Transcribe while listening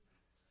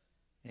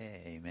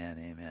Amen,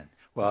 amen.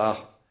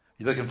 Well,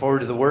 you looking forward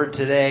to the word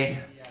today?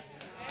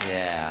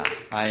 Yeah,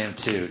 I am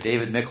too.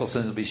 David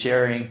Mickelson will be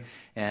sharing,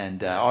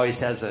 and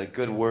always has a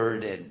good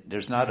word, and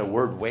there's not a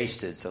word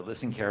wasted, so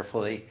listen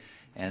carefully.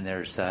 And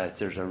there's a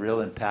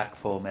real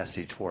impactful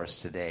message for us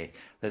today.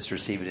 Let's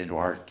receive it into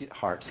our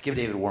hearts. Give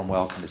David a warm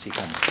welcome as he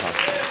comes to talk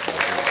to us.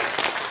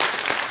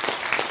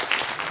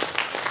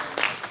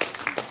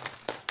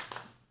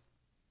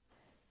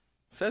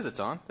 Says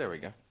it's on. There we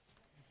go.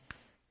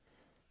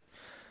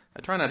 I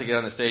try not to get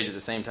on the stage at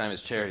the same time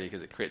as Charity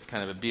because it creates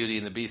kind of a Beauty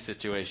and the Beast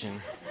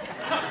situation.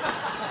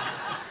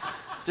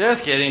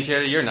 Just kidding,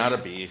 Charity. You're not a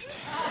beast.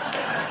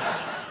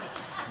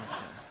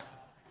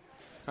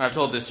 I've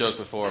told this joke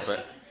before,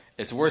 but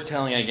it's worth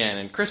telling again.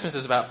 And Christmas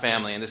is about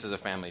family, and this is a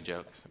family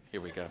joke. So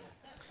here we go.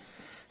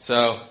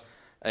 So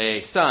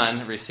a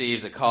son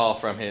receives a call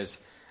from his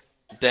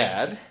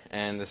dad,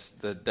 and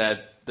the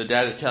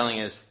dad is telling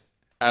his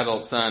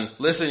adult son,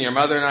 "Listen, your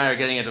mother and I are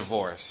getting a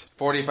divorce.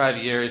 45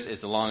 years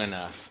is long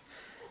enough."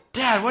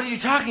 "Dad, what are you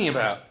talking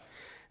about?"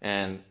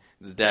 And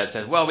the dad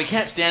says, "Well, we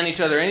can't stand each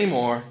other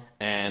anymore.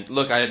 And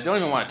look, I don't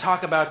even want to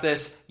talk about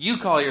this. You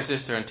call your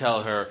sister and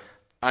tell her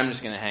I'm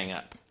just going to hang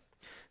up."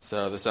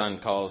 So the son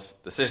calls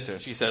the sister.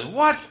 She says,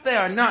 "What? They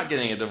are not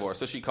getting a divorce."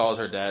 So she calls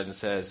her dad and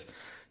says,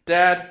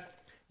 "Dad,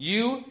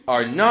 you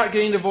are not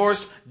getting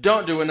divorced.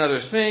 Don't do another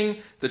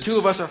thing. The two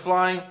of us are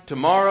flying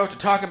tomorrow to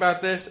talk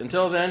about this.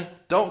 Until then,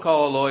 don't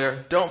call a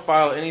lawyer. Don't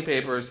file any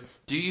papers.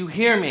 Do you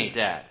hear me,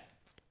 Dad?"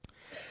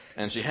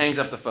 And she hangs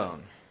up the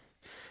phone.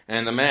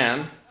 And the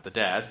man, the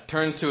dad,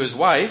 turns to his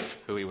wife,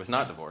 who he was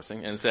not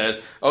divorcing, and says,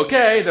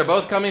 "Okay, they're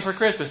both coming for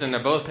Christmas and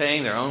they're both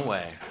paying their own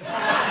way."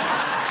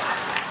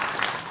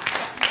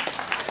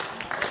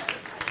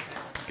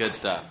 Good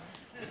stuff.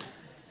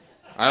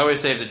 I always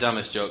save the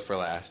dumbest joke for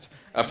last.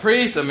 A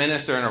priest, a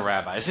minister, and a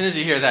rabbi. As soon as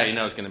you hear that, you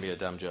know it's going to be a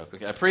dumb joke.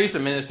 Okay? A priest, a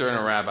minister, and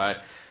a rabbi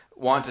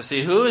want to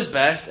see who is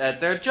best at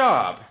their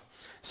job.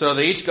 So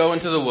they each go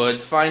into the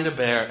woods, find a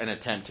bear, and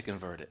attempt to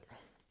convert it.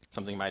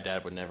 Something my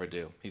dad would never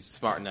do. He's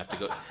smart enough to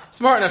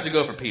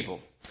go for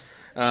people.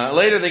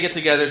 Later, they get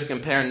together to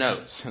compare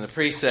notes. And the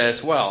priest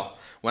says, "Well,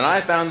 when I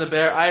found the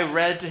bear, I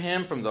read to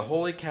him from the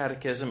Holy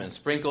Catechism and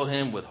sprinkled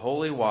him with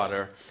holy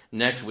water.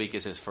 Next week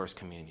is his first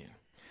communion."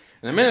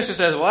 And the minister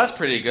says, "Well, that's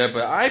pretty good,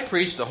 but I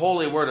preached the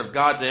holy word of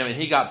God to him, and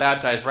he got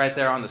baptized right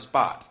there on the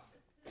spot."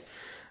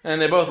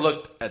 And they both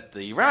looked at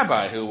the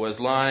rabbi, who was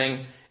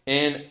lying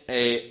on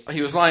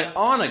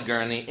a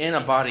gurney in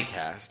a body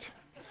cast.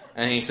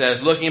 And he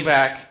says, "Looking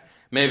back,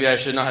 maybe I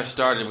should not have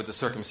started with the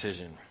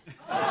circumcision."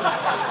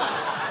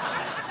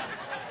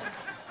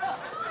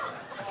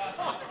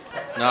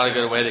 Not a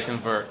good way to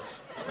convert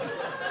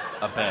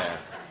a bear.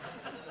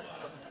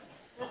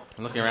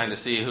 I'm looking around to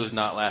see who's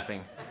not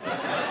laughing.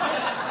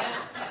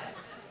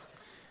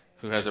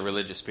 Who has a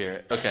religious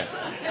spirit. Okay.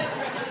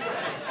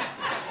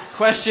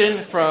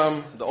 Question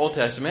from the Old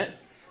Testament.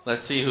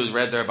 Let's see who's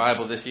read their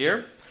Bible this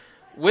year.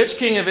 Which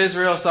king of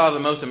Israel saw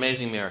the most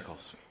amazing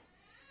miracles?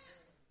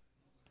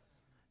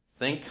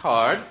 Think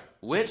hard.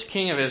 Which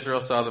king of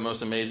Israel saw the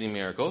most amazing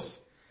miracles?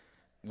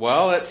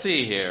 Well, let's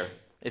see here.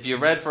 If you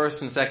read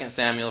 1st and 2nd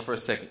Samuel,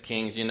 1st, 2nd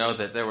Kings, you know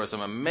that there were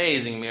some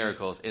amazing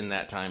miracles in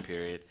that time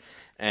period.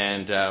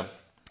 And,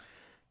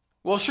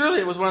 well, surely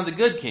it was one of the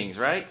good kings,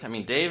 right? I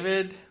mean,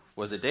 David,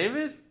 was it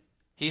David?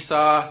 He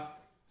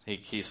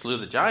slew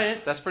the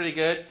giant. That's pretty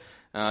good.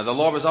 The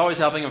Lord was always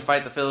helping him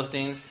fight the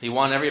Philistines. He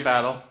won every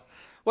battle.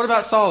 What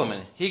about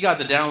Solomon? He got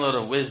the download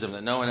of wisdom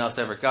that no one else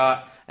ever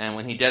got. And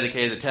when he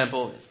dedicated the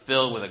temple, it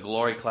filled with a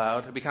glory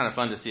cloud. It'd be kind of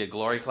fun to see a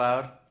glory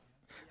cloud.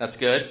 That's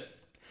good.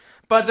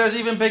 But there's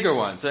even bigger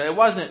ones. It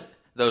wasn't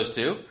those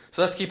two.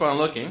 So let's keep on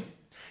looking.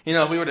 You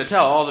know, if we were to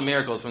tell all the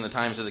miracles from the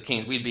times of the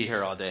kings, we'd be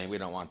here all day. We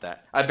don't want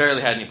that. I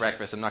barely had any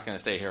breakfast. I'm not going to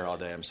stay here all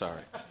day. I'm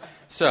sorry.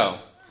 So,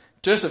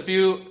 I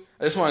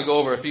just want to go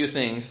over a few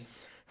things.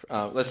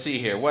 Let's see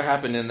here. What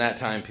happened in that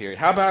time period?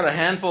 How about a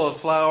handful of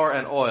flour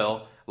and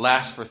oil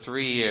lasts for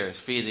 3 years,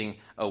 feeding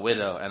a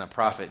widow and a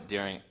prophet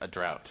during a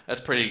drought?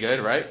 That's pretty good,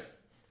 right?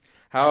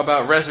 How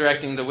about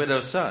resurrecting the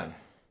widow's son?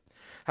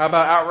 How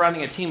about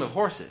outrunning a team of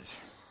horses?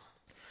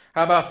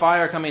 How about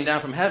fire coming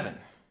down from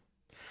heaven?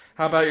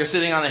 How about you're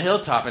sitting on a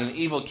hilltop and an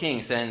evil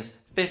king sends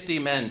 50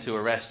 men to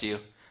arrest you,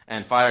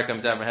 and fire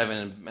comes down from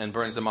heaven and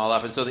burns them all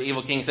up, and so the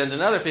evil king sends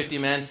another 50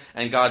 men,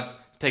 and God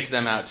takes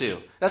them out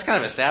too. That's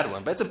kind of a sad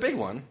one, but it's a big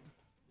one.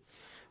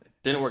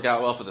 Didn't work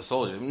out well for the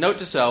soldiers. Note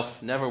to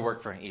self, never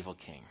work for an evil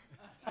king.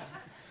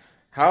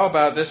 How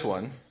about this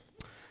one?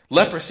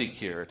 Leprosy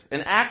cured.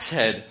 An axe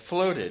head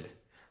floated.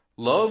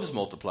 Loaves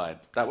multiplied.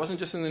 That wasn't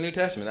just in the New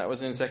Testament. That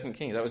was in 2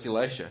 Kings. That was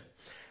Elisha.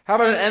 How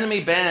about an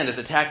enemy band is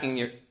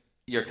attacking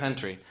your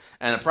country,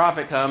 and a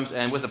prophet comes,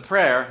 and with a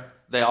prayer,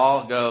 they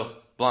all go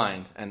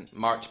blind and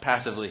march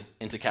passively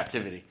into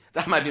captivity.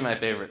 That might be my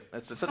favorite.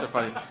 It's such a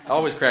funny, it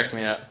always cracks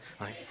me up.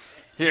 Like,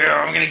 here,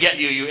 I'm going to get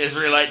you, you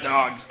Israelite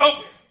dogs.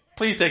 Oh,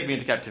 please take me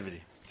into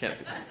captivity. Can't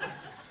see.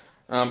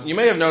 You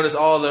may have noticed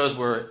all of those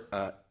were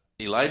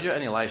Elijah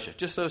and Elisha,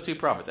 just those two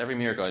prophets, every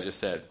miracle I just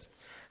said.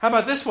 How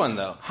about this one,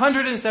 though?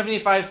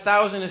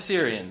 175,000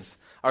 Assyrians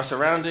are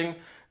surrounding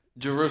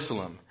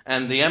Jerusalem.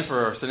 And the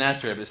emperor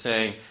Sennacherib is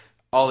saying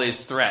all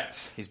these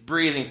threats. He's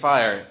breathing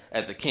fire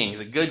at the king,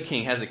 the good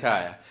King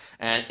Hezekiah.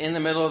 And in the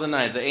middle of the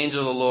night, the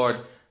angel of the Lord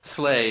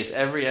slays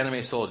every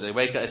enemy soldier. They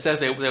wake up. It says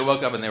they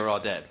woke up and they were all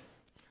dead.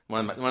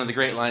 One of the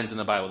great lines in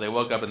the Bible. They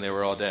woke up and they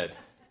were all dead.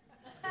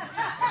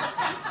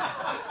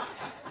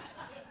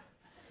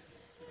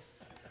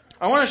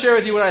 I want to share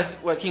with you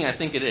what king I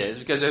think it is,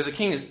 because there's a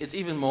king it's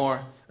even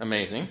more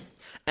amazing.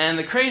 And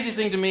the crazy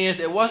thing to me is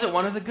it wasn't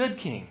one of the good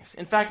kings.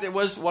 In fact, it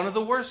was one of the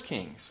worst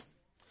kings.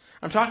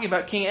 I'm talking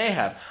about King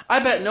Ahab. I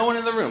bet no one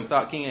in the room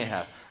thought King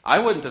Ahab. I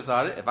wouldn't have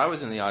thought it if I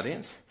was in the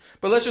audience.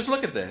 But let's just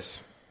look at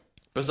this.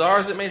 Bizarre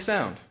as it may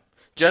sound.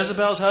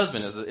 Jezebel's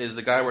husband is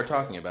the guy we're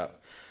talking about.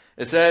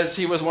 It says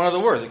he was one of the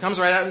worst. It comes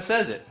right out and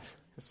says it.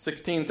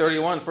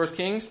 1631, 1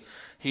 Kings.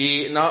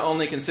 He not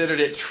only considered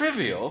it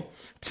trivial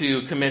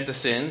to commit the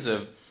sins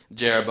of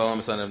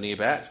Jeroboam, son of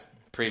Nebat,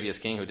 previous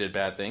king who did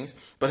bad things,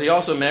 but he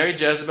also married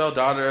Jezebel,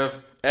 daughter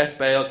of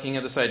Ethbaal, king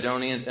of the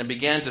Sidonians, and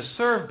began to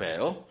serve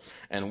Baal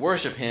and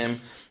worship him.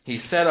 He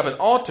set up an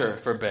altar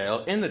for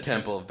Baal in the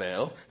temple of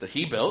Baal that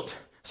he built.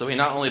 So he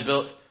not only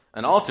built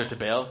an altar to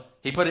Baal,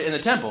 he put it in the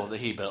temple that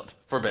he built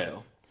for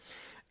Baal.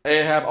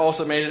 Ahab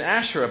also made an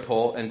Asherah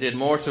pole and did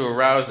more to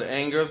arouse the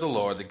anger of the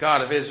Lord, the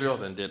God of Israel,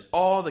 than did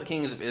all the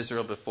kings of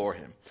Israel before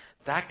him.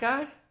 That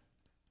guy?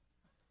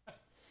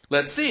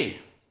 Let's see.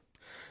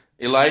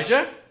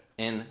 Elijah,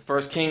 in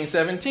 1 Kings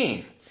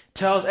 17,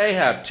 tells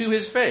Ahab to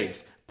his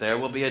face, there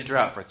will be a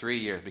drought for 3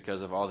 years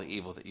because of all the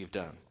evil that you've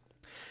done.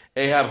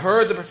 Ahab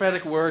heard the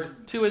prophetic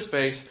word to his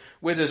face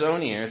with his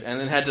own ears and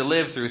then had to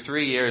live through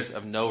 3 years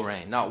of no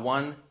rain. Not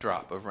one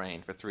drop of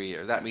rain for 3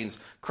 years. That means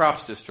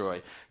crops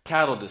destroyed,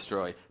 cattle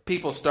destroyed,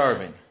 people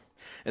starving.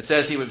 It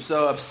says he was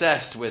so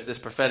obsessed with this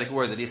prophetic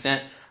word that he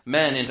sent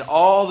men into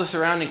all the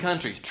surrounding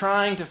countries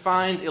trying to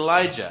find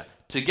Elijah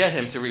to get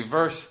him to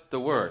reverse the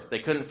word. They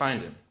couldn't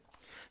find him.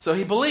 So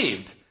he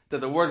believed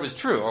that the word was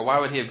true, or why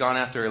would he have gone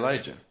after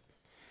Elijah?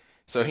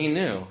 So he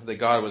knew that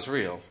God was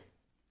real.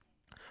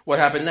 What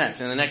happened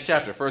next? In the next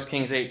chapter, 1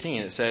 Kings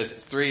 18, it says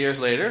it's 3 years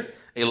later.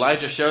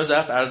 Elijah shows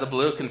up out of the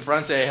blue,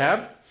 confronts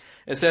Ahab.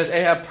 It says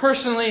Ahab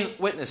personally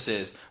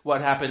witnesses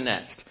what happened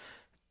next.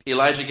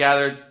 Elijah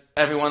gathered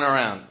everyone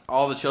around,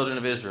 all the children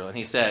of Israel, and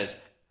he says,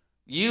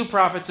 you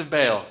prophets of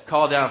Baal,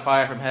 call down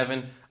fire from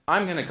heaven.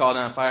 I'm going to call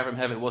down fire from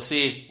heaven. We'll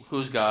see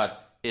whose God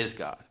is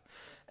God.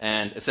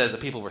 And it says the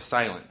people were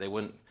silent. They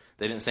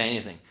didn't say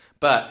anything.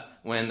 But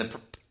when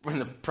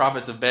the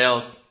prophets of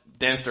Baal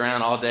danced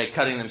around all day,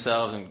 cutting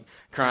themselves and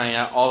crying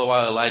out, all the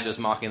while Elijah's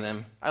mocking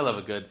them. I love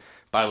a good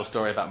Bible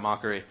story about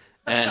mockery.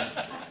 And,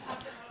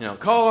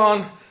 call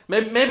on,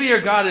 maybe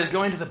your God is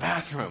going to the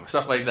bathroom,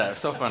 stuff like that.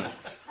 It's so funny.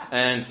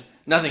 And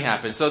nothing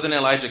happens. So then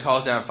Elijah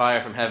calls down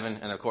fire from heaven,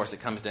 and of course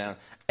it comes down.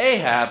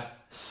 Ahab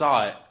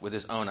saw it with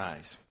his own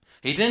eyes.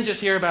 He didn't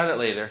just hear about it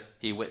later,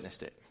 he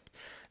witnessed it.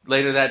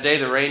 Later that day,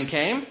 the rain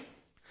came,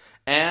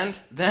 and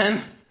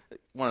then,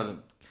 one of the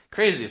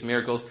craziest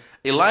miracles,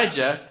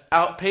 Elijah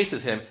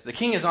outpaces him. The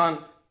king is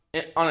on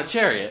a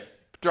chariot,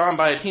 drawn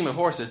by a team of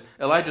horses.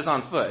 Elijah's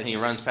on foot, and he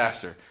runs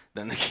faster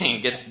than the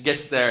king,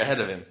 gets there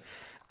ahead of him.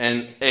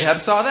 And Ahab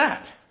saw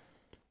that.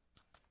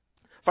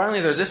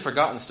 Finally, there's this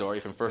forgotten story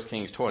from 1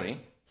 Kings 20.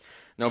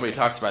 Nobody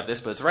talks about this,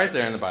 but it's right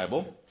there in the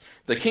Bible.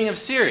 The king of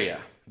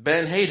Syria,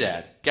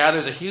 Ben-Hadad,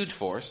 gathers a huge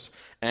force,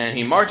 and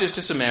he marches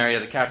to Samaria,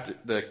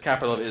 the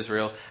capital of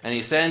Israel, and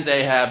he sends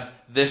Ahab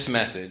this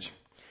message.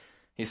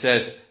 He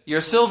says,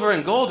 your silver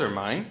and gold are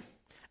mine,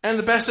 and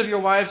the best of your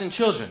wives and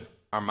children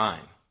are mine.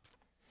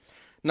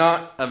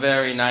 Not a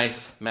very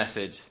nice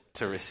message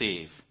to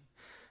receive.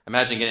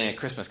 Imagine getting a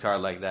Christmas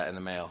card like that in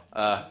the mail.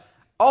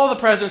 All the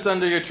presents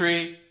under your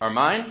tree are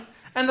mine,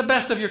 and the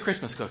best of your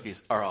Christmas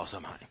cookies are also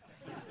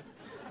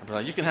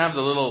mine. You can have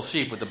the little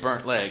sheep with the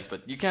burnt legs,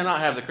 but you cannot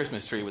have the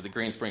Christmas tree with the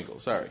green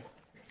sprinkles. Sorry.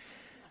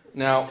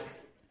 Now,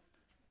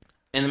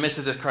 in the midst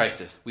of this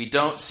crisis, we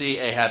don't see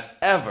Ahab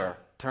ever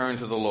turn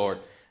to the Lord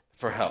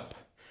for help.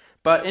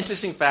 But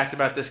interesting fact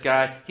about this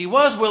guy, he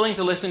was willing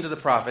to listen to the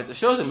prophets. It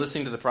shows him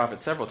listening to the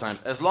prophets several times,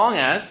 as long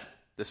as,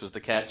 this was the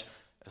catch,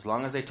 as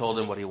long as they told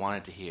him what he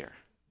wanted to hear.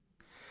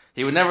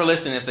 He would never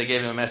listen if they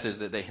gave him a message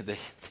that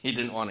he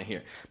didn't want to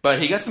hear. But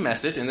he gets a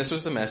message, and this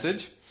was the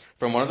message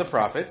from one of the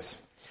prophets.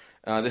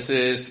 This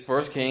is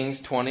 1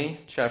 Kings 20,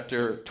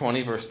 chapter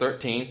 20, verse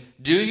 13.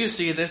 Do you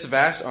see this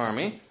vast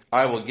army?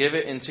 I will give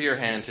it into your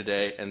hand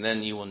today, and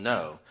then you will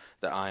know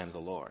that I am the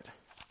Lord.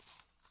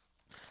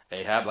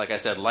 Ahab, like I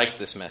said, liked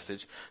this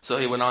message, so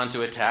he went on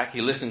to attack.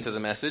 He listened to the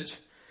message.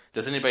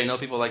 Does anybody know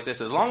people like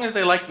this? As long as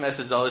they like the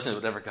message, they'll listen to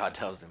whatever God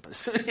tells them.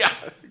 But yeah,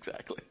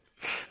 exactly.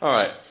 All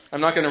right, I'm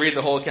not going to read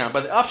the whole account,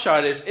 but the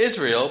upshot is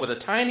Israel, with a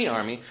tiny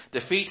army,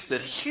 defeats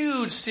this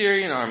huge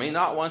Syrian army,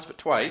 not once but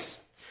twice,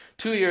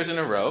 2 years in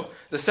a row.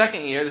 The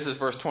second year, this is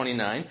verse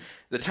 29,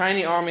 the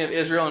tiny army of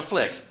Israel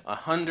inflicts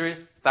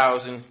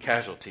 100,000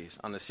 casualties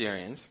on the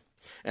Syrians.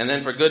 And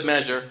then for good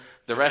measure,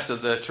 the rest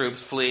of the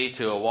troops flee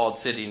to a walled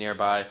city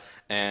nearby,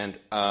 and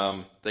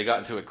they got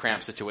into a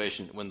cramped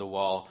situation when the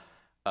wall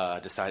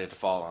decided to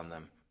fall on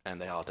them,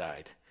 and they all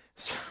died.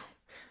 So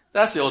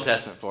that's the Old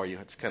Testament for you.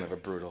 It's kind of a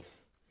brutal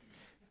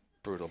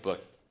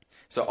book.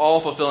 So all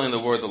fulfilling the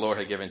word the Lord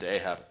had given to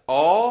Ahab.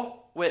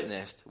 All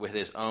witnessed with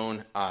his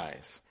own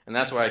eyes. And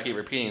that's why I keep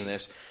repeating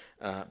this,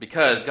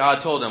 because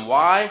God told him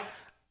why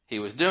he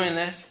was doing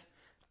this,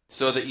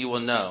 so that you will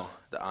know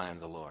that I am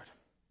the Lord.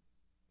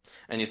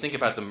 And you think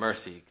about the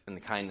mercy and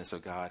the kindness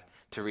of God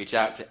to reach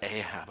out to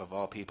Ahab, of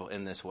all people,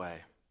 in this way.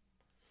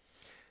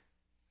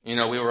 You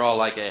know, we were all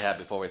like Ahab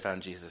before we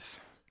found Jesus.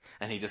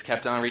 And he just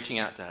kept on reaching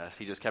out to us.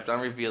 He just kept on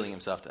revealing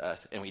himself to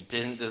us. And we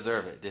didn't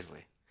deserve it, did we?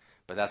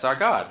 But that's our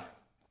God.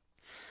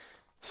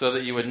 So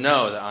that you would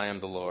know that I am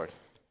the Lord.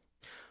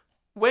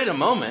 Wait a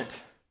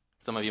moment.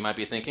 Some of you might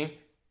be thinking,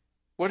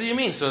 what do you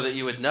mean, so that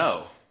you would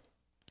know?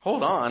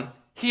 Hold on.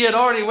 He had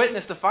already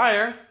witnessed the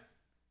fire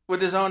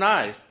with his own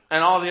eyes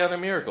and all the other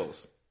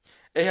miracles.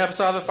 Ahab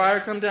saw the fire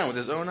come down with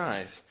his own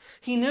eyes.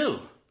 He knew.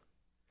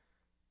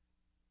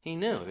 He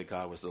knew that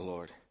God was the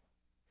Lord.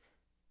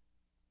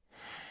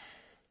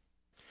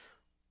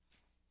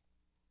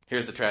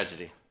 Here's the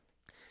tragedy.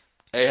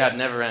 Ahab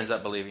never ends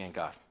up believing in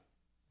God.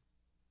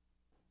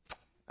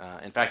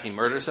 In fact, he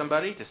murders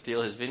somebody to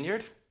steal his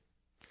vineyard.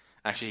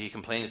 Actually, he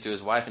complains to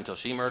his wife until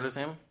she murders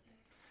him.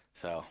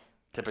 So,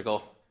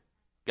 typical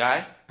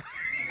guy.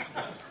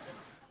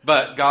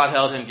 But God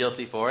held him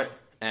guilty for it,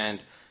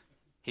 and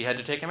he had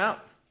to take him out.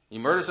 You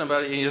murder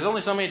somebody, there's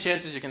only so many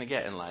chances you're going to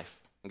get in life.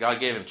 And God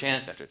gave him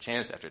chance after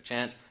chance after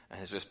chance, and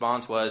his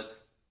response was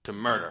to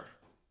murder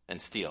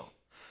and steal.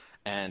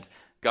 And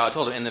God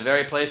told him, in the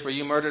very place where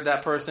you murdered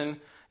that person,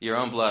 your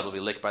own blood will be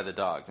licked by the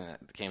dogs. And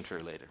that came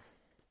true later.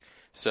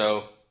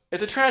 So,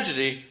 it's a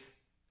tragedy,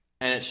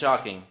 and it's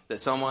shocking that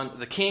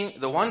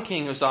the one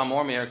king who saw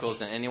more miracles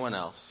than anyone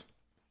else,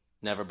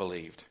 never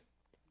believed.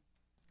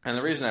 And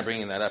the reason I'm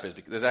bringing that up is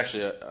because there's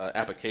actually an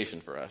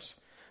application for us,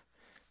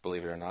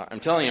 believe it or not.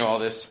 I'm telling you all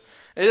this.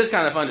 It is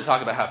kind of fun to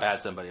talk about how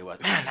bad somebody was.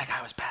 Man, that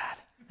guy was bad.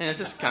 And it's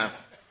just kind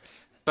of,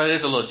 but it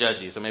is a little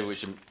judgy, so maybe we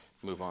should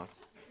move on.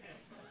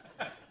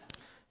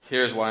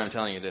 Here's why I'm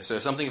telling you this.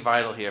 There's something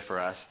vital here for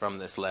us from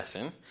this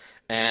lesson.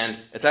 And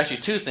it's actually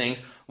two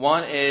things.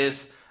 One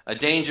is a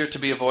danger to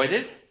be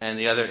avoided, and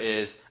the other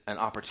is an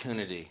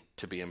opportunity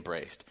to be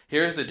embraced.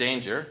 Here's the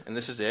danger, and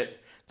this is it.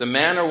 The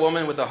man or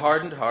woman with a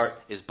hardened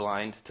heart is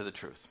blind to the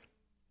truth.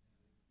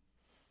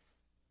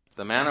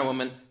 The man or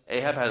woman,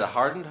 Ahab had a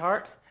hardened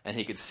heart, and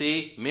he could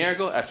see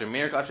miracle after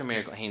miracle after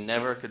miracle, and he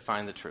never could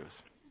find the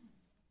truth.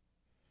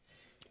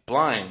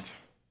 Blind.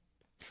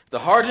 The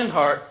hardened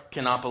heart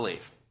cannot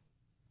believe,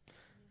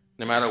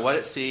 no matter what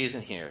it sees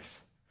and hears,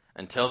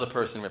 until the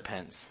person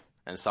repents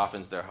and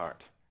softens their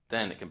heart.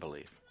 Then it can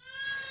believe.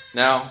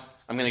 Now,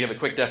 I'm going to give a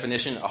quick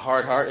definition. A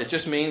hard heart, it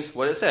just means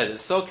what it says.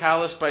 It's so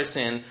calloused by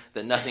sin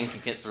that nothing can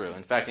get through.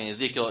 In fact, in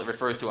Ezekiel, it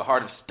refers to a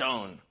heart of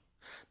stone.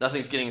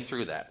 Nothing's getting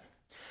through that.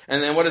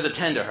 And then what is a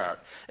tender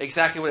heart?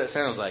 Exactly what it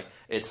sounds like.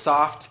 It's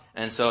soft,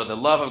 and so the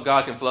love of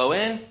God can flow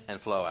in and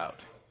flow out.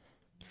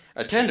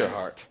 A tender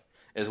heart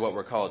is what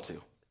we're called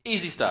to.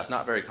 Easy stuff,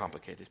 not very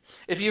complicated.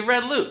 If you've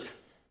read Luke,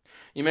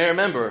 you may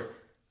remember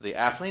the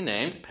aptly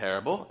named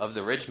parable of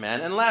the rich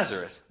man and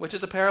Lazarus, which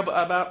is a parable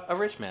about a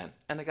rich man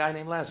and a guy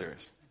named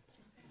Lazarus.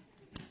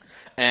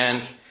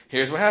 And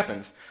here's what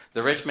happens.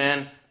 The rich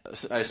man,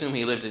 I assume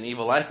he lived an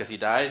evil life because he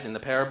dies in the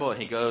parable,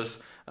 and he goes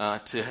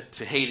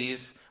to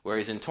Hades, where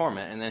he's in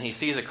torment. And then he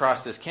sees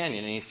across this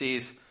canyon, and he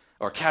sees,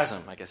 or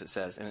chasm, I guess it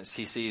says, and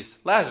he sees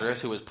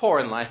Lazarus, who was poor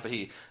in life, but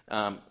he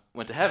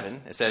went to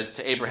heaven. It says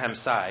to Abraham's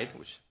side,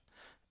 which,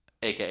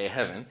 a.k.a.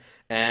 heaven.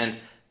 And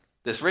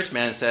this rich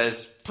man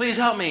says, please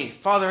help me,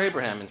 Father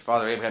Abraham. And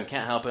Father Abraham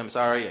can't help him.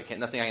 Sorry,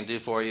 nothing I can do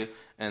for you.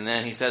 And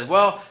then he says,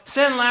 well,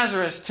 send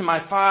Lazarus to my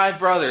 5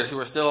 brothers who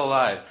are still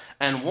alive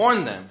and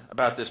warn them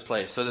about this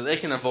place so that they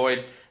can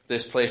avoid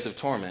this place of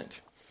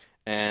torment.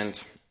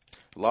 And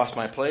lost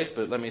my place,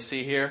 but let me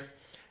see here.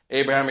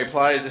 Abraham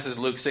replies, this is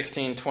Luke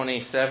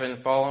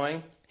 16:27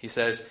 following. He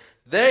says,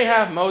 they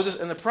have Moses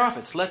and the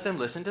prophets. Let them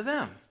listen to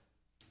them.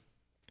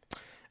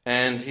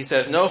 And he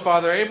says, no,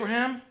 Father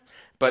Abraham,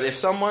 but if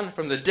someone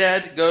from the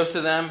dead goes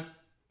to them,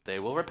 they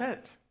will repent.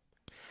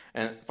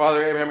 And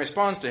Father Abraham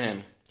responds to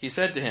him. He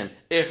said to him,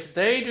 if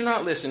they do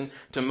not listen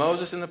to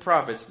Moses and the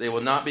prophets, they will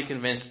not be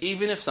convinced,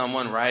 even if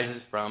someone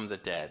rises from the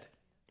dead.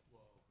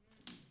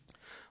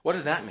 What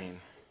did that mean?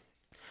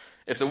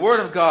 If the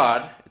word of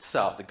God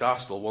itself, the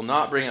gospel, will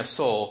not bring a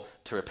soul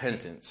to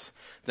repentance,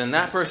 then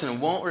that person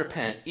won't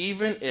repent,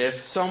 even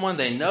if someone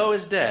they know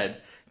is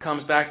dead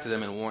comes back to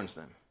them and warns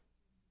them.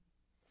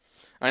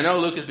 I know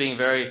Luke is being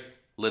very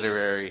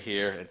literary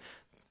here, and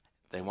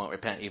they won't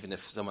repent even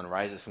if someone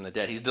rises from the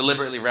dead. He's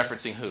deliberately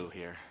referencing who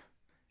here?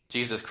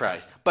 Jesus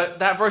Christ. But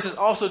that verse is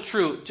also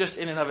true just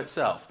in and of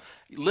itself.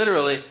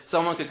 Literally,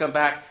 someone could come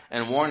back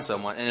and warn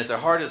someone, and if their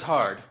heart is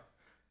hard,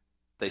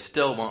 they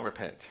still won't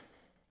repent.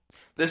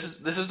 This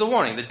is the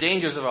warning, the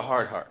dangers of a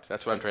hard heart.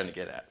 That's what I'm trying to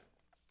get at.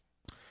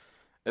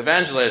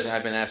 Evangelizing,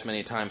 I've been asked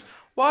many times,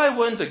 why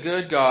wouldn't a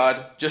good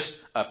God just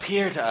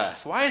appear to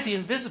us? Why is he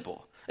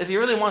invisible? If he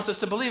really wants us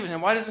to believe in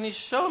him, why doesn't he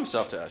show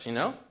himself to us,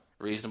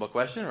 Reasonable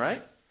question,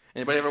 right?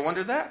 Anybody ever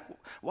wondered that?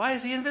 Why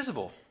is he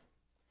invisible?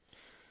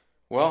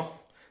 Well,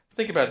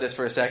 think about this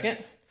for a second.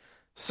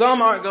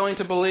 Some aren't going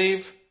to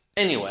believe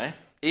anyway,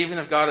 even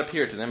if God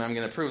appeared to them. I'm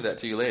going to prove that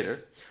to you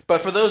later.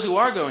 But for those who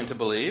are going to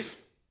believe,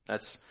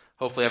 that's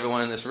hopefully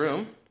everyone in this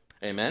room,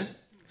 amen,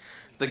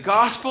 the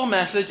gospel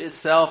message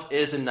itself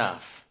is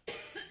enough.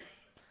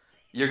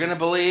 You're going to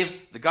believe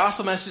the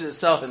gospel message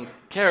itself and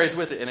carries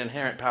with it an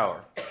inherent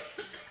power.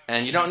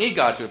 And you don't need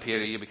God to appear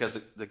to you because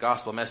the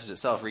gospel message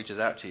itself reaches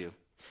out to you.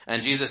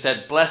 And Jesus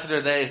said, blessed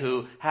are they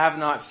who have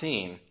not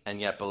seen and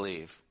yet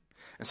believe.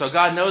 And so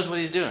God knows what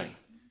he's doing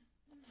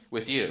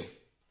with you.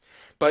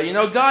 But you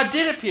know, God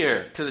did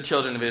appear to the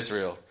children of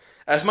Israel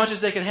as much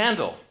as they could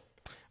handle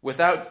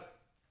without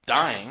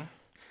dying.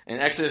 In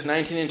Exodus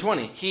 19 and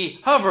 20, he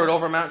hovered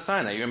over Mount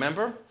Sinai. You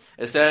remember?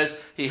 It says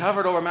he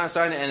hovered over Mount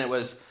Sinai and it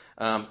was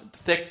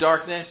thick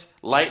darkness,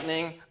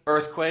 lightning,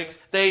 earthquakes.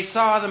 They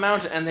saw the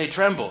mountain and they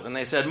trembled. And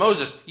they said,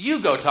 Moses, you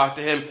go talk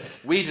to him.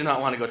 We do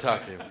not want to go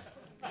talk to him.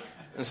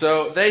 And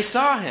so they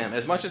saw him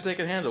as much as they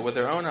could handle with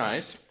their own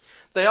eyes.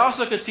 They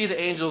also could see the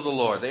angel of the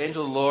Lord. The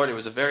angel of the Lord, it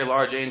was a very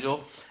large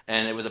angel,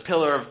 and it was a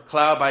pillar of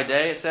cloud by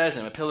day, it says,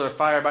 and a pillar of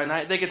fire by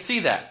night. They could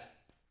see that.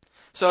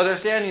 So they're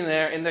standing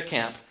there in their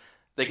camp.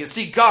 They can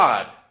see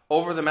God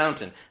over the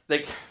mountain.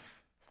 They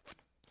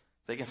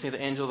can see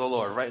the angel of the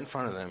Lord right in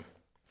front of them.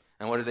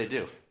 And what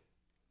do?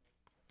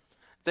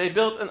 They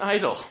built an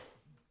idol.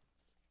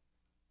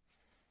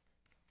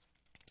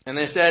 And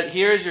they said,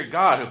 here's your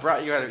God who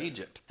brought you out of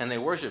Egypt. And they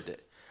worshipped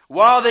it.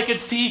 While they could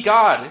see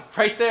God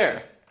right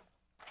there.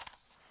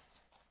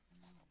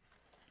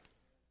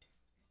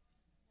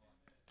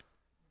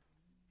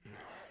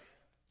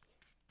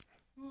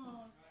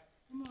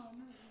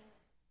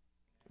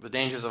 The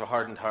dangers of a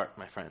hardened heart,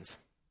 my friends.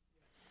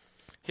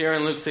 Here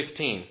in Luke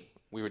 16,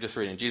 we were just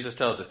reading, Jesus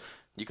tells us,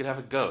 you could have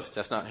a ghost.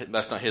 That's not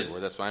his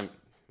word. That's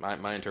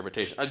my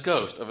interpretation. A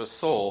ghost of a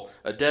soul,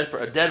 a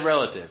dead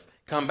relative,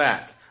 come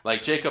back,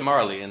 like Jacob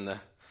Marley in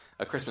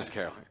A Christmas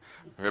Carol.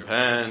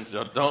 Repent.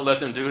 Don't let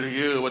them do to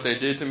you what they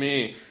did to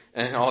me,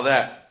 and all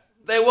that.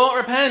 They won't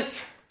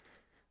repent.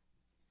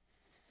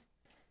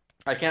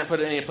 I can't put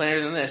it any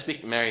plainer than this.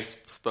 Mary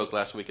spoke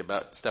last week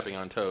about stepping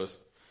on toes.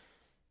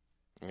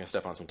 I'm going to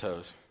step on some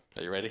toes.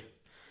 Are you ready?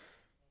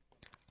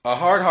 A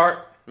hard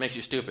heart makes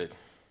you stupid.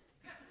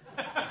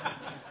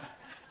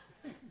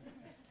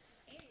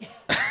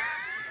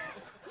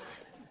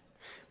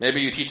 Maybe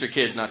you teach your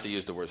kids not to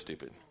use the word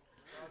stupid.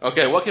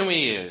 Okay, what can we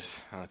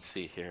use? Let's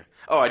see here.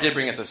 Oh, I did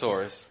bring a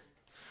thesaurus.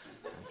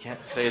 I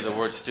can't say the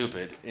word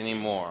stupid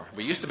anymore.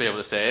 We used to be able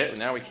to say it, but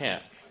now we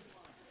can't.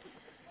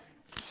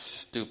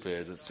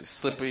 Stupid. Let's see.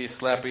 Slippy,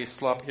 slappy,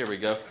 slop. Here we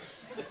go.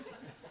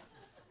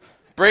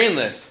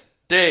 Brainless.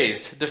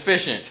 Dazed,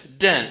 deficient,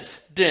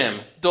 dense, dim,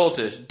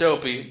 doltish,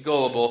 dopey,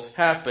 gullible,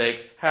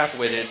 half-baked,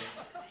 half-witted,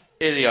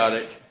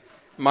 idiotic,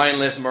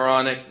 mindless,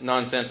 moronic,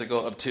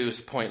 nonsensical,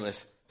 obtuse,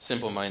 pointless,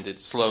 simple-minded,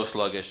 slow,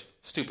 sluggish,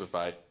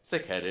 stupefied,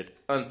 thick-headed,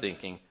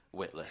 unthinking,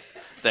 witless.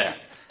 There.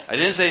 I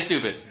didn't say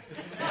stupid.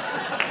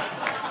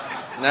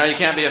 Now you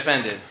can't be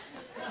offended.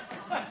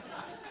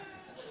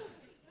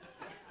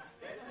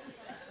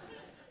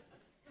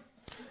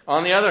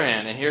 On the other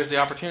hand, and here's the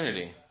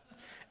opportunity,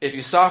 if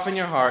you soften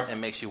your heart, it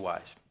makes you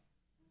wise.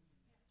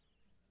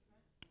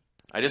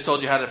 I just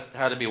told you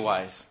how to be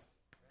wise.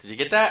 Did you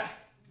get that?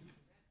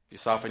 If you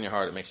soften your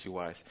heart, it makes you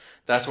wise.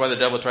 That's why the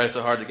devil tries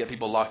so hard to get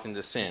people locked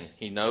into sin.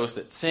 He knows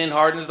that sin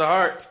hardens the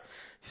heart.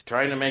 He's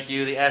trying to make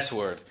you the S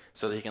word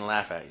so that he can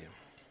laugh at you.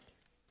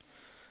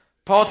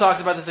 Paul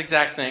talks about this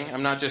exact thing.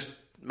 I'm not just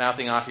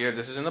mouthing off here.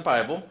 This is in the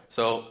Bible.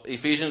 So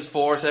Ephesians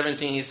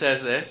 4:17, he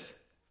says this.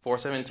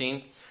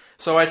 4:17.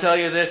 So I tell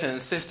you this and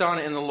insist on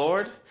it in the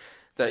Lord,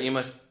 that you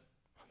must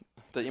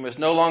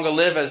no longer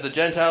live as the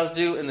Gentiles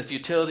do in the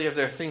futility of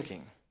their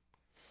thinking.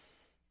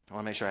 I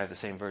want to make sure I have the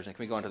same version.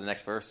 Can we go on to the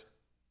next verse?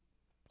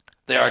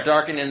 They are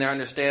darkened in their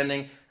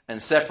understanding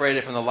and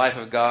separated from the life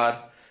of God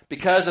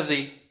because of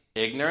the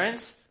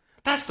ignorance.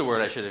 That's the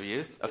word I should have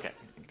used. Okay.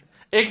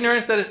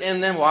 Ignorance that is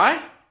in them.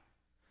 Why?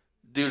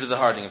 Due to the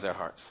hardening of their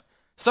hearts.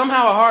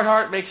 Somehow a hard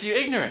heart makes you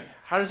ignorant.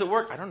 How does it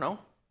work? I don't know.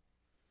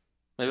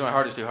 Maybe my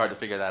heart is too hard to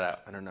figure that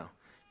out. I don't know.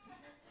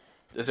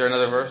 Is there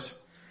another verse?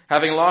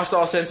 Having lost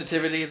all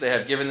sensitivity, they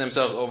have given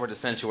themselves over to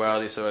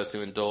sensuality so as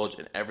to indulge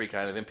in every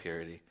kind of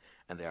impurity,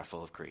 and they are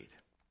full of greed.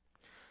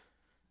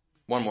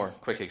 One more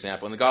quick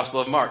example. In the Gospel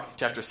of Mark,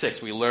 chapter 6,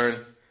 we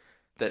learn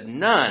that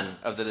none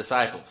of the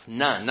disciples,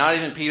 none, not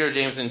even Peter,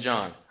 James, and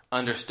John,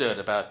 understood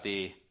about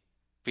the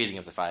feeding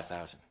of the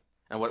 5,000.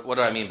 And what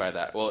do I mean by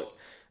that? Well,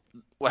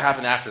 what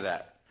happened after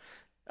that?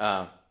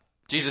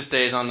 Jesus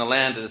stays on the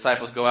land. The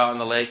disciples go out on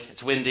the lake.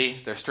 It's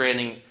windy. They're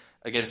straining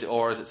against the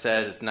oars. It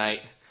says it's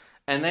night.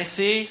 And they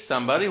see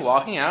somebody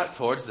walking out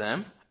towards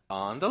them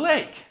on the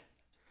lake.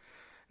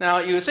 Now,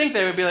 you would think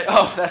they would be like,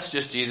 oh, that's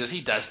just Jesus.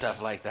 He does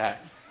stuff like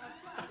that.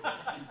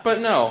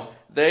 But no,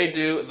 they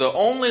do the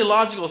only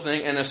logical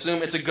thing and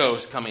assume it's a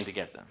ghost coming to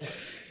get them.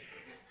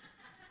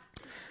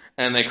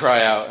 And they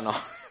cry out and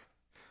all.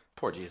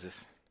 Poor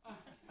Jesus.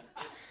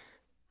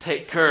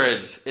 Take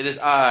courage. It is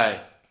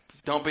I.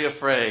 Don't be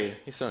afraid.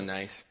 He's so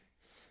nice.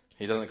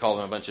 He doesn't call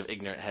them a bunch of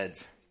ignorant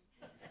heads.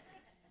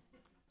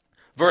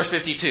 Verse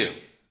 52.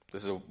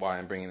 This is why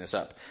I'm bringing this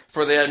up.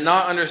 For they had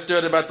not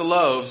understood about the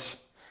loaves.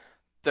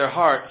 Their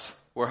hearts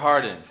were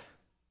hardened.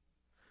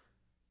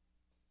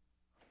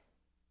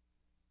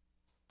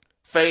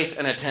 Faith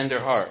and a tender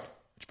heart,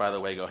 which by the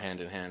way go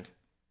hand in hand,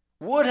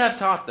 would have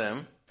taught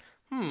them,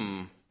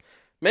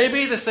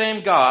 maybe the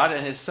same God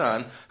and his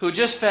Son, who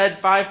just fed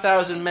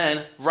 5,000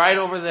 men right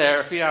over there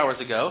a few hours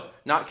ago,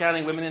 not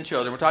counting women and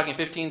children, we're talking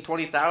 15,000,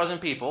 20,000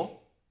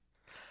 people,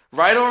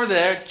 right over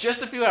there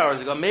just a few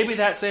hours ago, maybe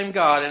that same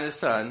God and his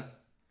Son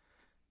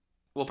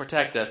will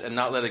protect us and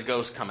not let a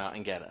ghost come out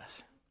and get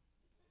us.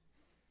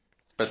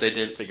 But they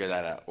didn't figure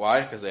that out.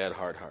 Why? Because they had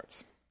hard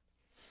hearts.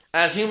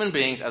 As human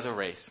beings, as a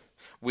race,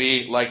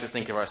 we like to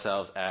think of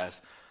ourselves as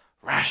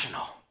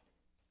rational.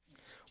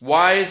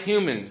 Wise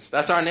humans.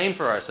 That's our name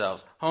for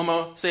ourselves.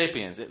 Homo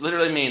sapiens. It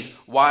literally means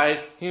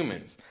wise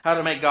humans. How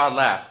to make God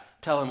laugh.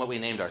 Tell him what we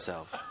named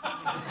ourselves.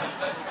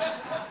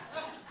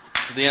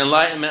 The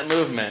Enlightenment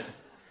movement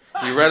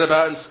you read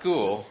about in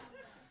school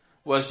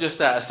was just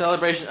that, a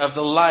celebration of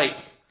the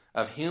light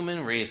of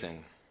human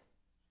reason.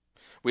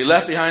 We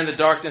left behind the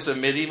darkness of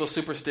medieval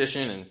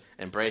superstition and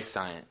embraced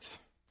science.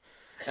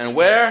 And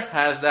where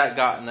has that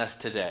gotten us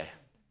today?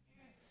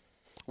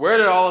 Where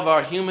did all of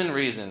our human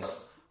reason,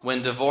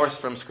 when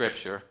divorced from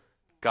Scripture,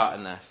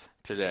 gotten us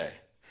today?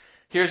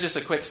 Here's just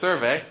a quick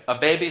survey. A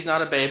baby's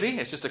not a baby.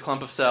 It's just a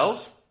clump of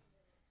cells.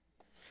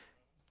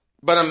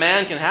 But a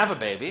man can have a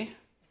baby.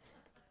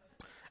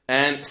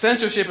 And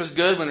censorship is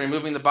good when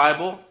removing the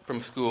Bible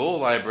from school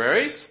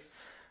libraries.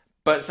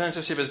 But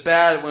censorship is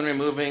bad when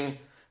removing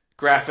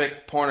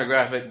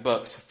pornographic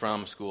books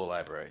from school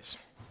libraries.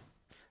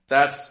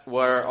 That's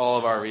where all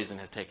of our reason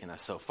has taken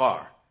us so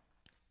far.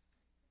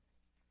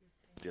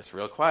 Just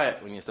real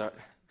quiet when you start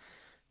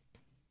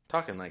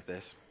talking like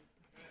this.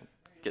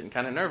 Getting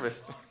kind of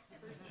nervous.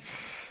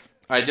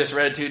 I just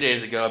read 2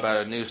 days ago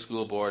about a new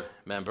school board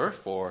member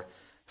for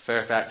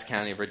Fairfax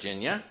County,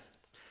 Virginia.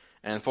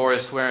 And for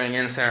his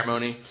swearing-in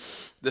ceremony,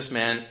 this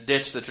man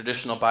ditched the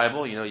traditional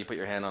Bible. You know, you put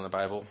your hand on the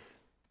Bible.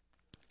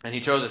 And he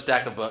chose a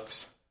stack of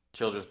books,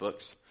 children's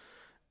books,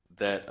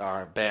 that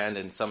are banned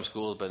in some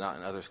schools but not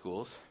in other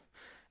schools.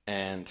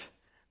 And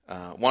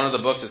one of the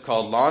books is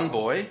called Lawn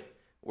Boy,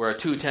 where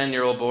two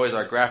 10-year-old boys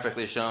are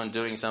graphically shown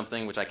doing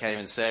something which I can't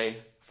even say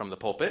from the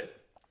pulpit.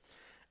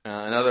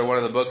 Another one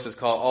of the books is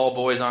called All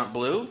Boys Aren't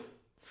Blue.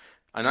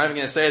 I'm not even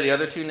going to say the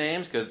other two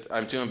names because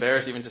I'm too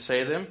embarrassed even to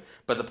say them.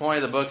 But the point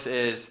of the books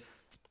is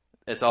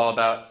it's all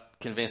about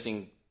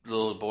convincing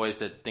little boys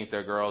to think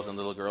they're girls and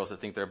little girls to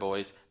think they're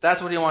boys.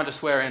 That's what he wanted to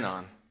swear in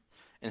on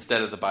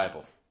instead of the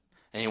Bible.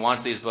 And he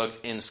wants these books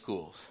in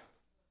schools.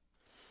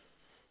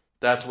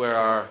 That's where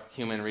our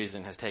human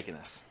reason has taken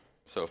us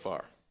so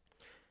far.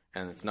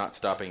 And it's not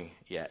stopping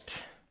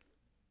yet.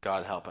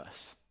 God help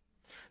us.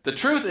 The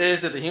truth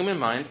is that the human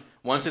mind,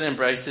 once it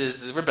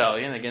embraces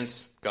rebellion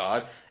against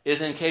God,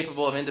 is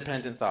incapable of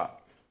independent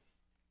thought.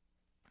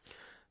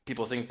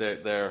 People think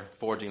that they're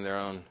forging their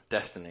own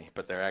destiny,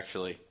 but they're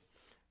actually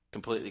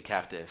completely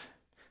captive.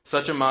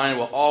 Such a mind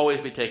will always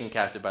be taken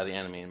captive by the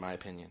enemy, in my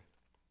opinion.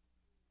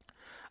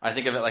 I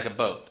think of it like a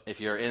boat.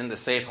 If you're in the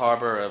safe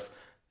harbor of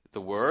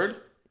the Word,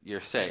 you're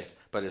safe.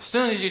 But as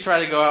soon as you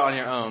try to go out on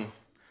your own,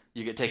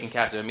 you get taken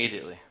captive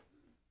immediately.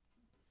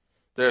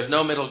 There's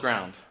no middle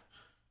ground.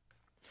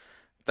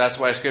 That's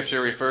why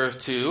Scripture refers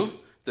to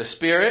the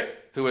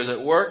Spirit who is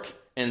at work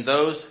in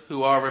those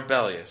who are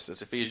rebellious.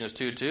 That's Ephesians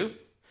 2:2.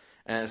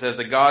 And it says,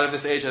 the God of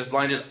this age has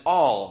blinded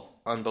all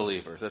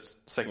unbelievers. That's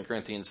 2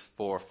 Corinthians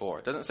 4:4.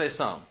 It doesn't say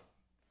some.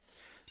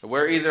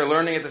 We're either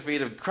learning at the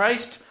feet of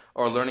Christ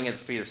or learning at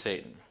the feet of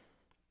Satan.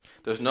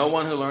 There's no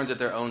one who learns at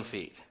their own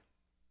feet.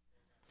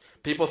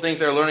 People think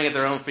they're learning at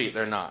their own feet.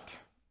 They're not.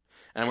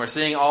 And we're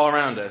seeing all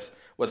around us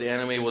what the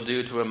enemy will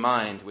do to a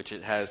mind which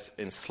it has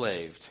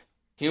enslaved.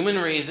 Human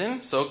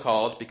reason,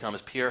 so-called,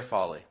 becomes pure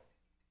folly.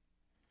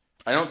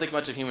 I don't think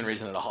much of human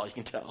reason at all, you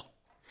can tell.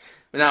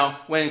 Now,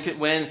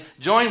 when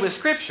joined with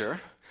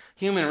Scripture,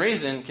 human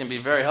reason can be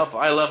very helpful.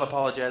 I love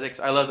apologetics.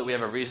 I love that we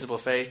have a reasonable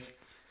faith.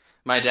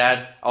 My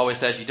dad always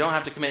says you don't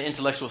have to commit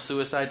intellectual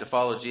suicide to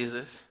follow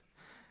Jesus.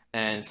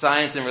 And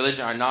science and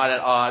religion are not at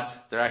odds.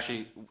 They're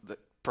actually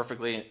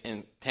perfectly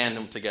in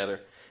tandem together.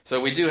 So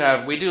we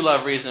do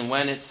love reason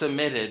when it's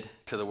submitted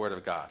to the Word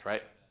of God,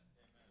 right?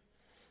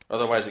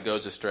 Otherwise it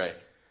goes astray.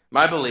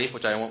 My belief,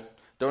 which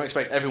don't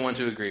expect everyone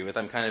to agree with,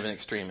 I'm kind of an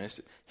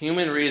extremist,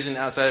 human reason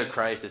outside of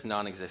Christ is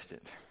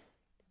non-existent.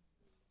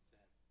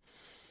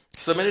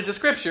 Submitted to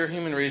Scripture,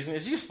 human reason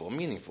is useful,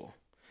 meaningful.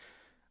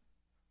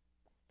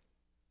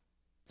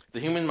 The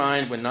human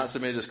mind, when not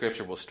submitted to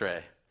Scripture, will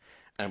stray,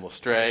 and will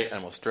stray,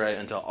 and will stray,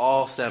 until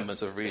all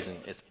semblance of reason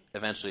is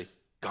eventually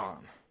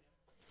gone.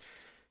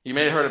 You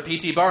may have heard of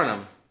P.T.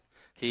 Barnum.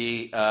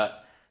 He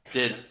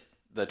did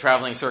the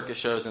traveling circus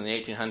shows in the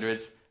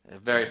 1800s. A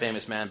very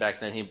famous man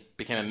back then. He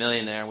became a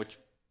millionaire, which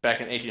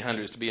back in the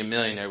 1800s, to be a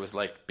millionaire was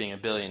like being a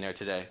billionaire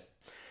today.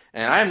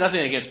 And I have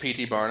nothing against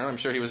P.T. Barnum. I'm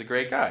sure he was a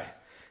great guy.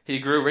 He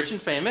grew rich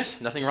and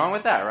famous. Nothing wrong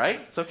with that, right?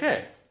 It's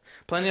okay.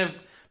 Plenty of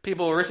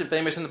people were rich and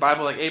famous in the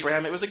Bible, like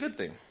Abraham. It was a good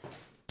thing.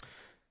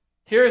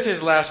 Here's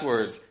his last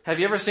words. Have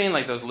you ever seen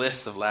like those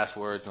lists of last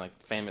words and like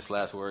famous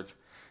last words?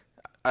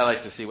 I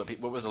like to see what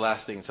was the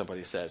last thing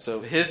somebody said.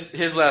 So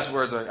his last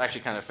words are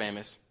actually kind of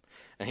famous.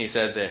 And he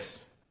said this.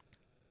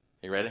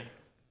 You ready?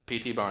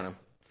 P.T. Barnum.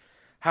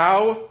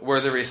 How were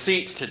the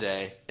receipts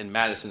today in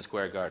Madison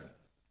Square Garden?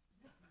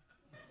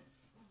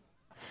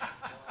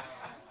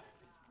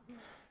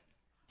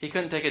 He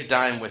couldn't take a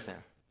dime with him.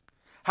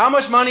 How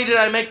much money did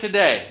I make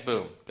today?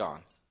 Boom, gone.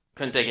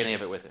 Couldn't take any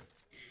of it with him.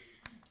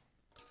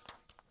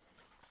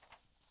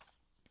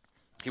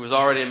 He was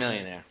already a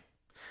millionaire.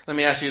 Let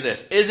me ask you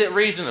this. Is it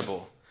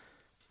reasonable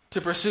to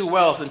pursue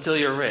wealth until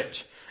you're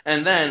rich,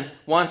 and then,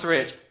 once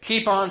rich,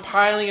 keep on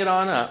piling it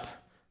on up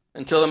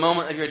until the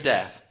moment of your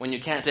death when you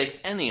can't take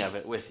any of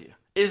it with you?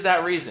 Is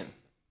that reason?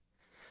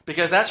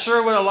 Because that's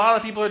sure what a lot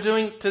of people are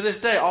doing to this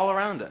day all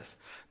around us.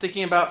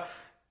 Thinking about,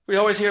 we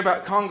always hear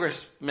about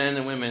congressmen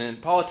and women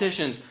and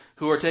politicians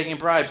who are taking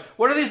bribes.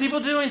 What are these people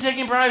doing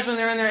taking bribes when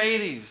they're in their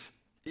 80s?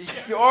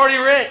 You're already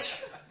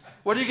rich.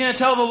 What are you going to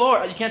tell the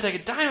Lord? You can't take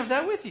a dime of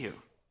that with you.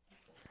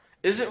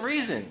 Is it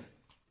reason?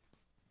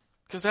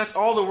 Because that's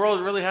all the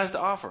world really has to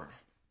offer.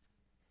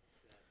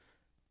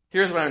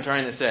 Here's what I'm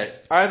trying to say.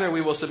 Either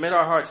we will submit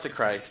our hearts to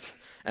Christ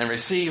and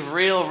receive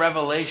real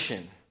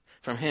revelation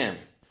from Him,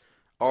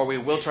 or we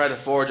will try to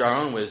forge our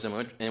own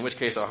wisdom, in which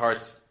case our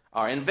hearts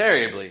are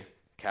invariably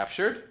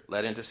captured,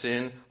 led into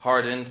sin,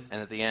 hardened,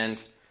 and at the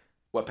end,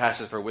 what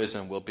passes for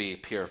wisdom will be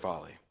pure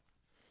folly.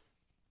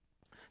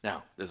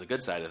 Now, there's a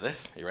good side of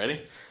this. You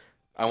ready?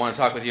 I want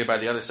to talk with you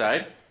about the other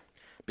side,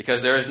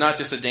 because there is not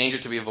just a danger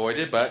to be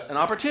avoided, but an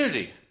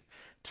opportunity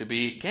to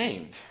be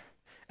gained.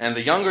 And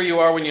the younger you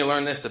are when you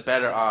learn this, the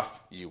better off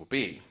you will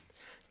be.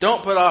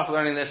 Don't put off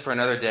learning this for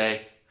another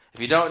day. If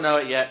you don't know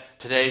it yet,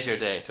 today's your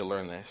day to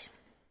learn this.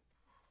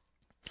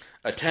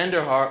 A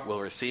tender heart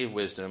will receive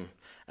wisdom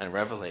and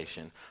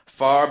revelation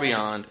far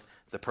beyond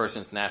the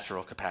person's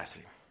natural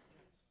capacity.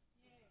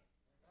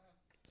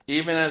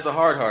 Even as the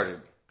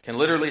hard-hearted can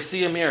literally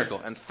see a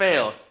miracle and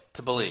fail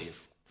to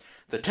believe,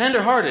 the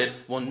tender-hearted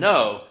will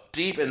know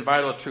deep and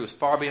vital truths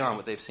far beyond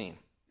what they've seen.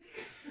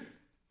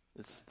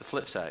 It's the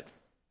flip side.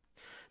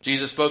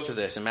 Jesus spoke to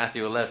this in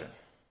Matthew 11.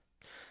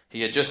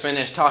 He had just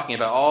finished talking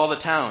about all the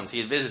towns he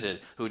had visited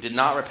who did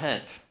not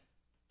repent.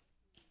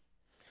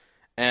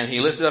 And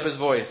he lifted up his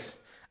voice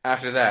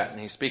after that, and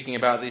he's speaking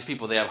about these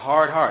people. They have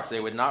hard hearts.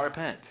 They would not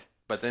repent.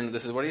 But then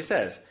this is what he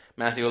says.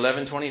 Matthew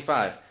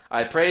 11:25.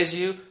 I praise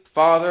you,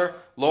 Father,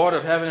 Lord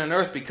of heaven and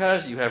earth,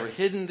 because you have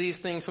hidden these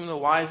things from the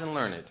wise and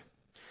learned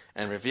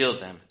and revealed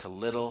them to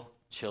little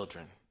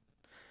children.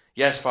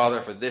 Yes,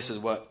 Father, for this is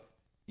what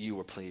you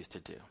were pleased to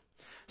do.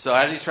 So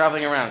as he's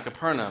traveling around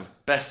Capernaum,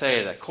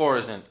 Bethsaida,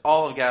 Chorazin,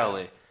 all of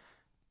Galilee,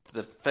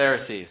 the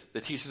Pharisees, the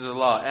teachers of the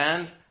law,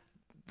 and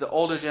the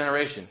older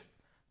generation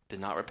did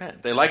not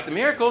repent. They liked the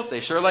miracles.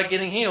 They sure liked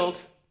getting healed.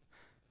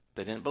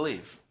 They didn't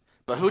believe.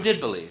 But who did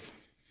believe?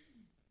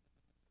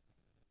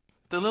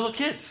 The little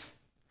kids.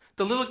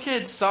 The little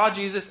kids saw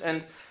Jesus,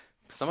 and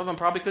some of them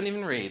probably couldn't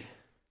even read.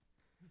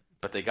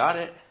 But they got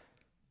it.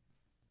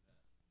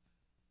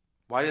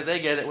 Why did they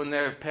get it when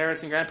their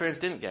parents and grandparents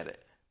didn't get it?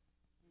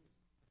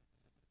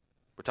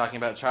 We're talking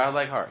about a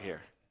childlike heart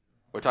here.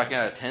 We're talking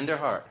about a tender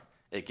heart.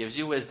 It gives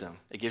you wisdom.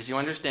 It gives you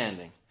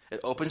understanding. It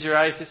opens your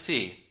eyes to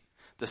see.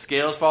 The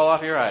scales fall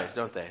off your eyes,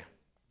 don't they?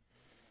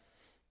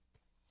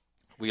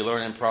 We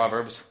learn in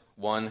Proverbs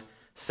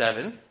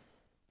 1:7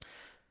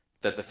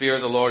 that the fear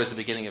of the Lord is the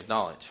beginning of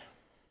knowledge.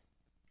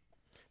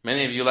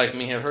 Many of you, like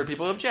me, have heard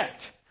people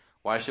object.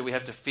 Why should we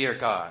have to fear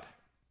God?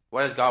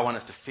 Why does God want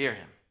us to fear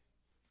Him?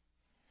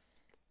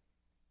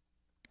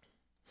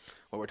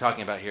 What we're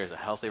talking about here is a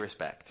healthy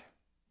respect.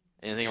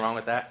 Anything wrong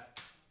with that?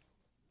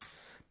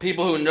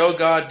 People who know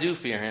God do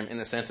fear Him in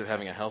the sense of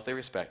having a healthy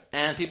respect.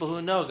 And people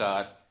who know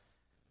God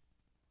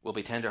will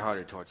be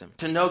tenderhearted towards Him.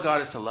 To know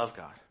God is to love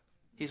God.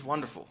 He's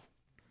wonderful.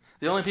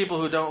 The only people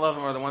who don't love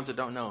Him are the ones that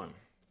don't know Him.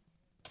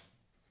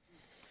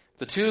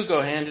 The two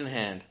go hand in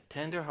hand.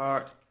 Tender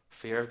heart,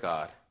 fear of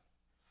God.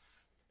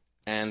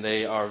 And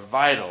they are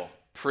vital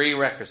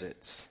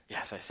prerequisites.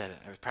 Yes, I said it.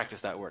 I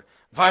practiced that word.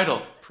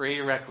 Vital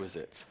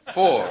prerequisites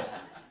for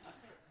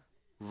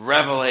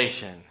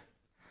revelation.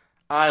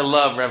 I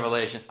love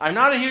revelation. I'm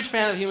not a huge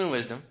fan of human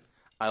wisdom.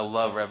 I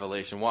love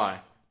revelation. Why?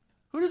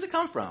 Who does it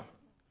come from?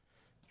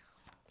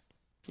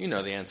 You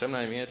know the answer. I'm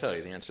not even going to tell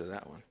you the answer to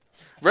that one.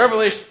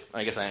 Revelation,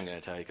 I guess I am going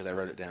to tell you because I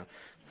wrote it down.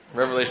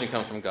 Revelation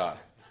comes from God.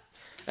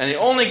 And He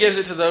only gives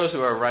it to those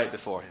who are right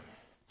before Him.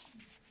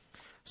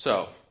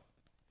 So,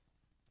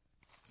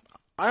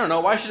 I don't know.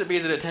 Why should it be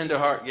that a tender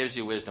heart gives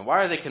you wisdom?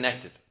 Why are they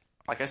connected?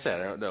 Like I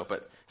said, I don't know.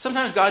 But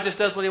sometimes God just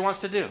does what He wants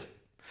to do.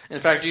 In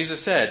fact,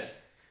 Jesus said,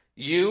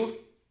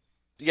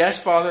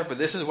 yes, Father, for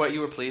this is what you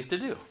were pleased to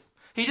do.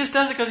 He just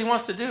does it because He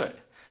wants to do it.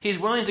 He's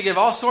willing to give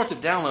all sorts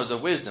of downloads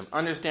of wisdom,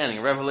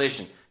 understanding,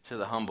 revelation to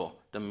the humble,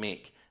 the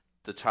meek,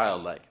 the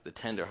childlike, the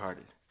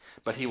tender-hearted.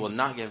 But He will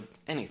not give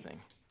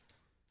anything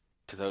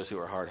to those who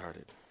are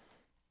hard-hearted.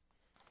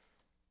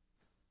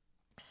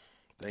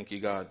 Thank you,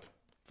 God,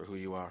 for who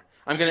you are.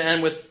 I'm going to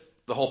end with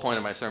the whole point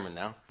of my sermon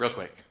now, real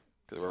quick,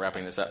 because we're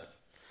wrapping this up.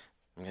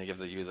 I'm going to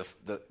give you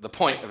the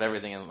point of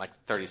everything in like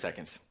 30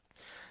 seconds.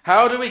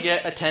 How do we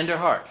get a tender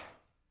heart?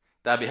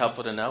 That'd be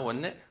helpful to know,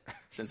 wouldn't it?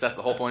 Since that's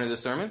the whole point of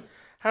this sermon.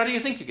 How do you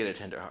think you get a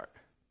tender heart?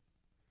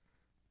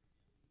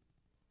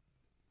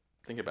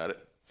 Think about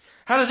it.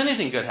 How does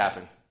anything good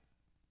happen?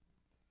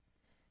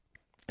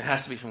 It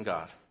has to be from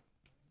God.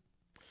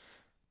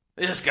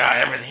 This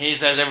guy, he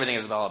says everything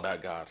is all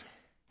about God.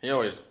 He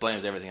always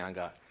blames everything on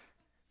God.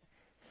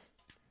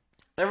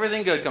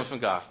 Everything good comes from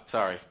God.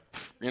 Sorry.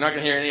 You're not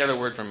going to hear any other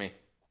word from me.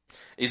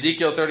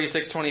 Ezekiel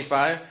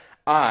 36:25.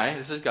 I,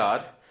 this is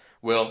God,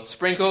 will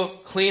sprinkle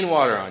clean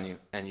water on you,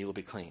 and you will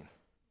be clean.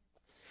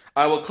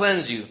 I will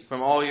cleanse you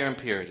from all your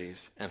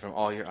impurities and from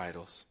all your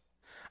idols.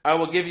 I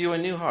will give you a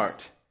new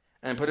heart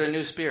and put a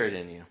new spirit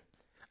in you.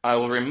 I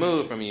will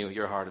remove from you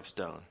your heart of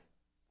stone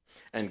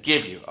and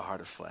give you a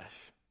heart of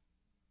flesh.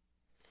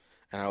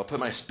 And I will put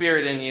my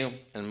spirit in you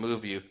and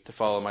move you to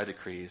follow my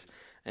decrees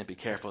and be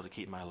careful to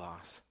keep my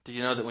laws. Did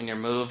you know that when you're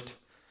moved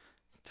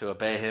to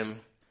obey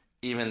him,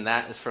 even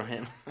that is from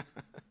him?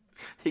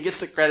 He gets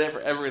the credit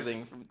for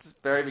everything from the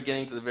very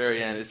beginning to the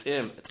very end. It's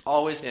him. It's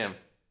always him.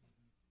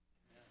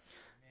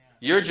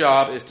 Your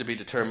job is to be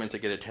determined to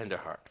get a tender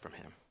heart from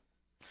him.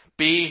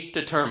 Be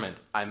determined.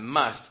 I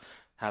must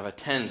have a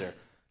tender,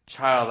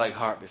 childlike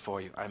heart before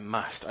you. I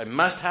must. I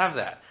must have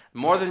that.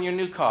 More than your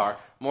new car,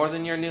 more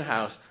than your new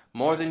house,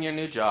 more than your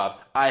new job.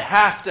 I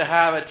have to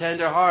have a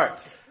tender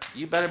heart.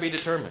 You better be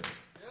determined.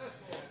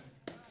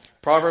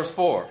 Proverbs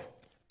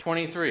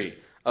 4:23.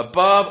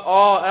 Above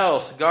all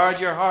else, guard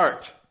your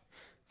heart,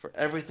 for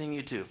everything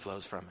you do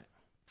flows from it.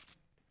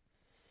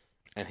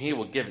 And he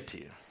will give it to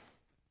you.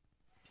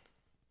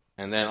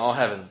 And then all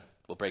heaven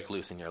will break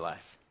loose in your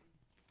life.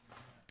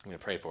 I'm going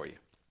to pray for you.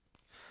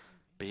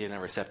 Be in a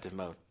receptive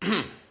mode.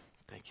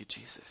 Thank you,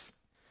 Jesus.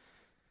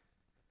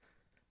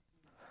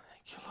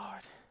 Thank you,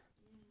 Lord.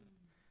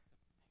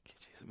 Thank you,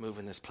 Jesus. Move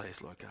in this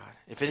place, Lord God.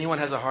 If anyone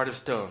has a heart of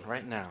stone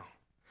right now,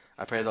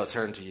 I pray they'll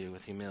turn to you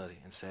with humility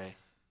and say,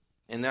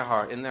 in their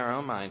heart, in their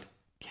own mind,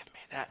 give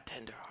me that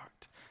tender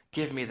heart.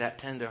 Give me that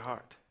tender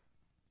heart.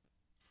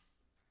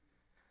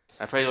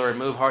 I pray you'll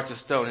remove hearts of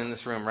stone in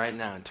this room right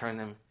now and turn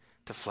them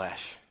to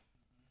flesh.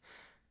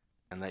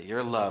 And let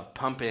your love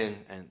pump in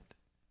and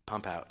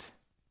pump out.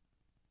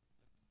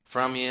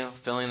 From you,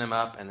 filling them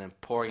up, and then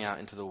pouring out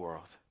into the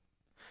world.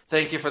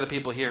 Thank you for the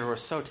people here who are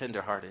so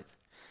tender-hearted.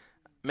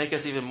 Make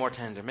us even more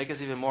tender. Make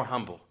us even more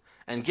humble.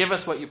 And give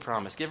us what you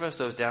promised. Give us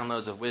those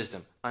downloads of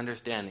wisdom,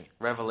 understanding,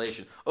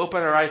 revelation.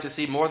 Open our eyes to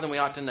see more than we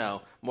ought to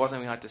know, more than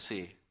we ought to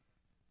see.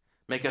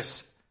 Make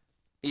us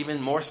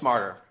even more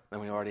smarter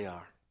than we already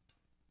are.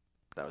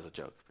 That was a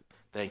joke.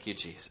 Thank you,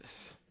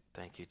 Jesus.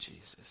 Thank you,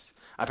 Jesus.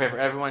 I pray for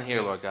everyone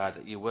here, Lord God,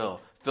 that you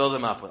will fill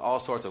them up with all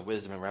sorts of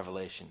wisdom and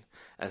revelation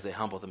as they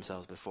humble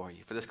themselves before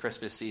you for this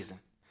Christmas season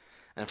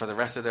and for the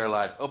rest of their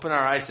lives. Open our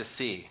eyes to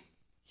see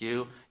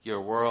you,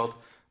 your world,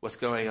 what's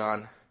going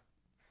on.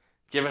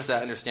 Give us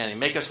that understanding.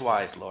 Make us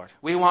wise, Lord.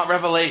 We want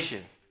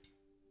revelation.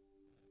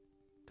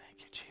 Thank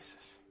you,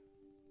 Jesus.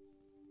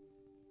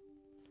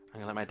 I'm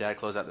going to let my dad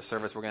close out the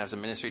service. We're going to have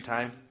some ministry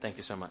time. Thank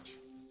you so much.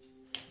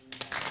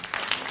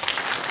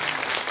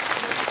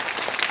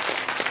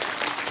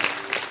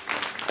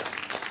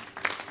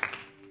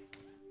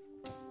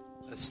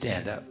 Let's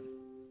stand up.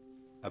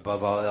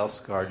 Above all else,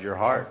 guard your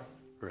heart,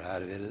 for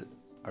out of it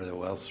are the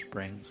well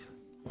springs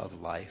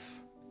of life.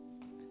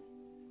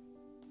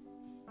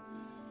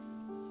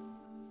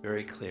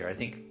 Very clear. I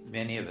think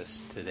many of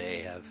us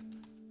today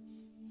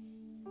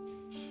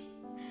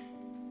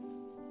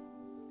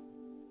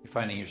you're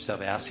finding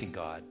yourself asking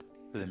God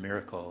for the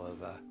miracle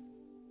of a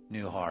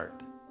new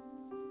heart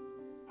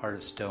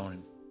of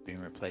stone being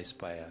replaced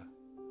by a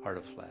heart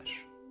of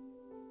flesh.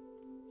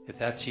 If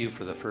that's you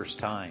for the first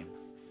time,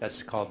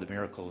 that's called the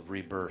miracle of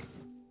rebirth,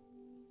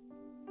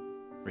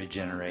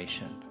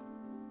 regeneration,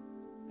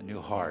 a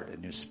new heart, a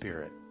new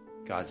spirit.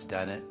 God's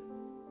done it.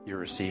 You're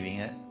receiving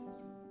it.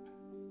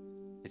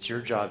 It's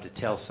your job to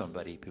tell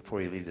somebody before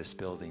you leave this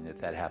building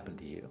that happened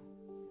to you.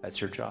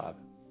 That's your job.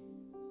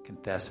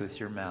 Confess with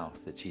your mouth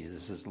that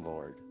Jesus is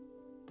Lord.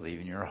 Believe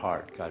in your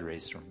heart God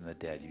raised him from the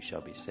dead. You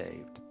shall be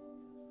saved.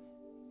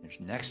 Your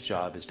next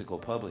job is to go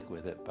public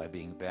with it by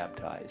being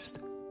baptized.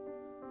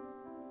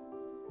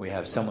 We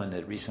have someone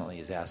that recently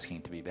is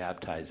asking to be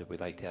baptized, but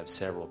we'd like to have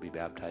several be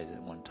baptized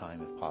at one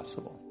time if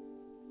possible.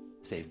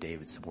 Save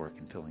David some work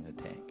in filling the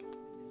tank.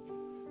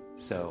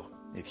 So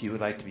if you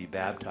would like to be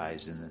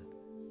baptized in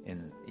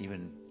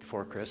even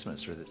before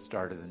Christmas or the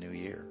start of the new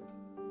year,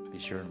 be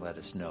sure and let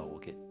us know.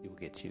 We'll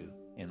get you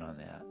in on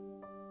that.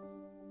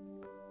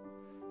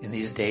 In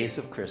these days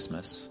of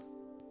Christmas,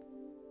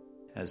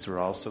 as we're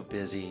also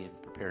busy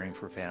preparing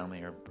for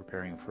family or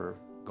preparing for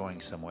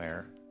going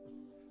somewhere,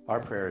 our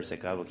prayer is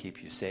that God will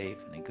keep you safe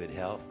and in good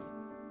health.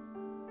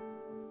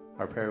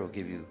 Our prayer will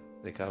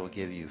that God will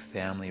give you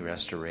family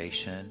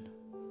restoration,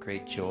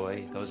 great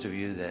joy. Those of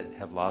you that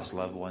have lost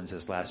loved ones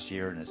this last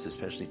year, and it's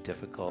especially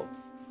difficult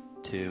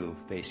to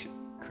face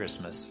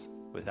Christmas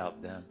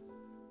without them.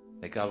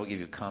 That God will give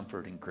you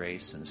comfort and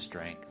grace and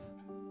strength,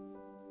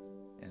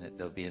 and that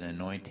there'll be an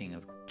anointing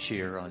of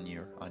cheer on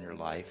your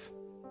life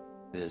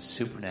that is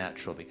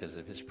supernatural because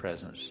of his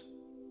presence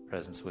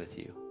with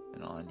you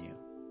and on you.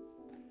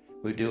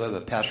 We do have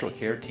a pastoral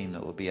care team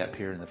that will be up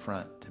here in the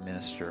front to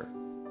minister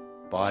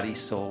body,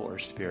 soul, or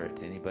spirit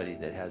to anybody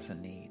that has a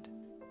need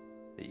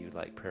that you'd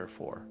like prayer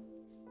for.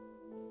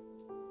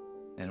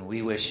 And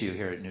we wish you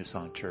here at New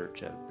Song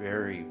Church a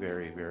very,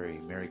 very, very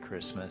Merry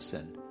Christmas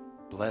and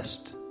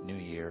blessed New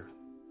Year.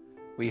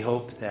 We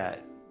hope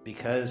that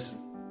because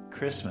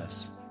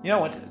Christmas, I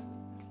went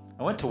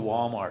to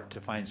Walmart to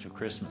find some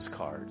Christmas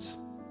cards.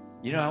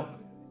 Do you know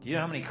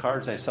how many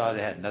cards I saw that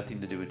had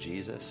nothing to do with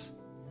Jesus?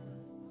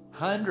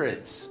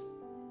 Hundreds.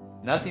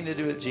 Nothing to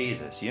do with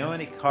Jesus. You know how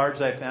many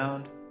cards I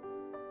found?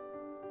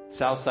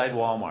 Southside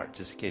Walmart,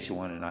 just in case you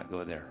want to not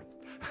go there.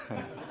 You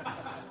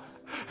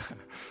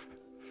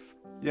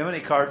know how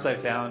many cards I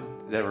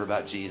found that were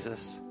about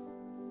Jesus?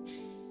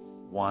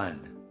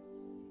 One.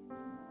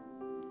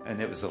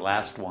 And it was the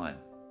last one.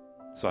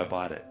 So I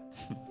bought it.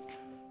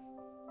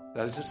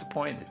 I was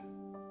disappointed.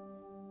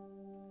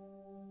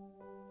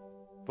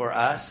 For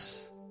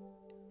us,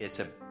 it's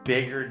a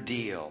bigger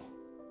deal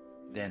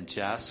than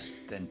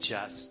just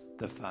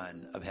the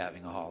fun of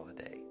having a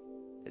holiday.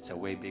 It's a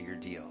way bigger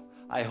deal.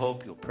 I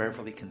hope you'll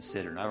prayerfully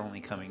consider not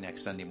only coming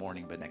next Sunday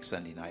morning, but next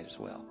Sunday night as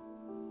well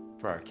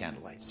for our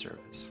candlelight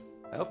service.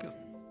 I hope you'll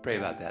pray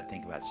about that.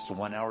 Think about it. It's a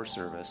 1-hour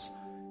service,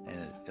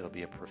 and it'll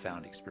be a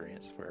profound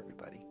experience for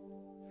everybody.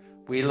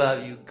 We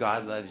love you.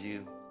 God loves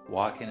you.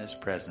 Walk in his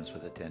presence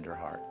with a tender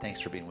heart. Thanks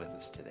for being with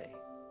us today.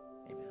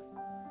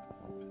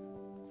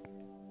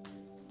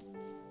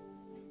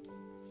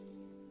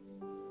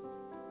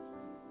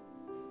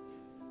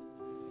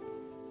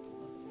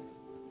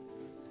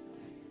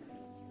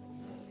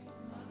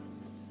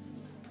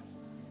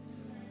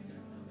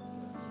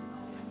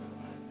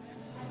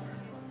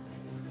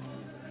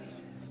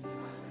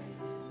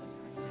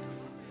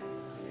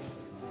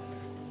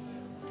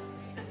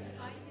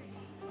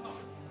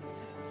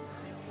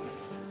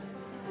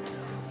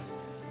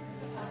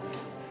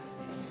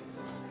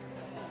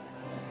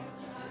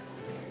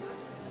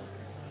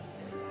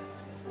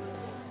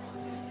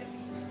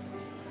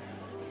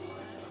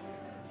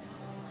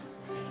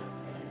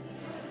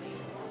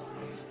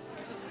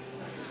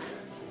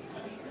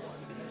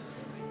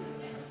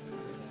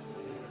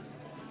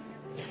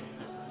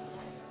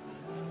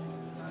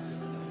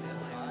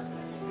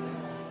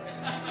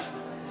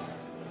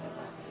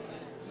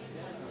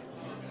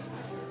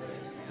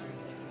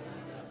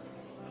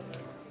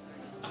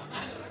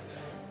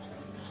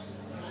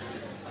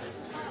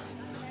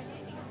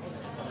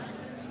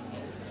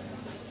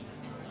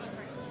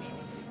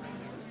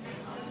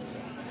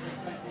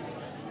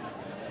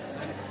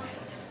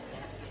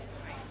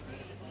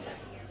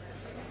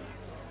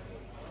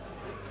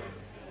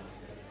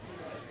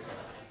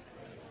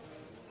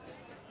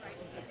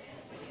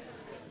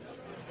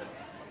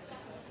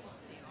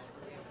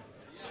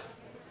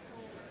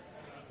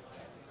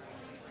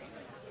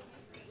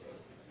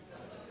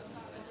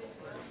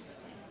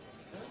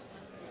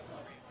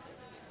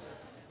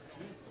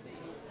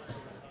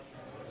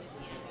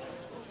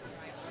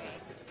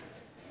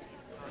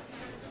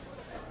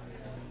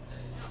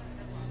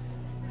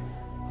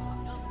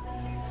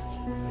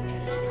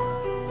 Amen.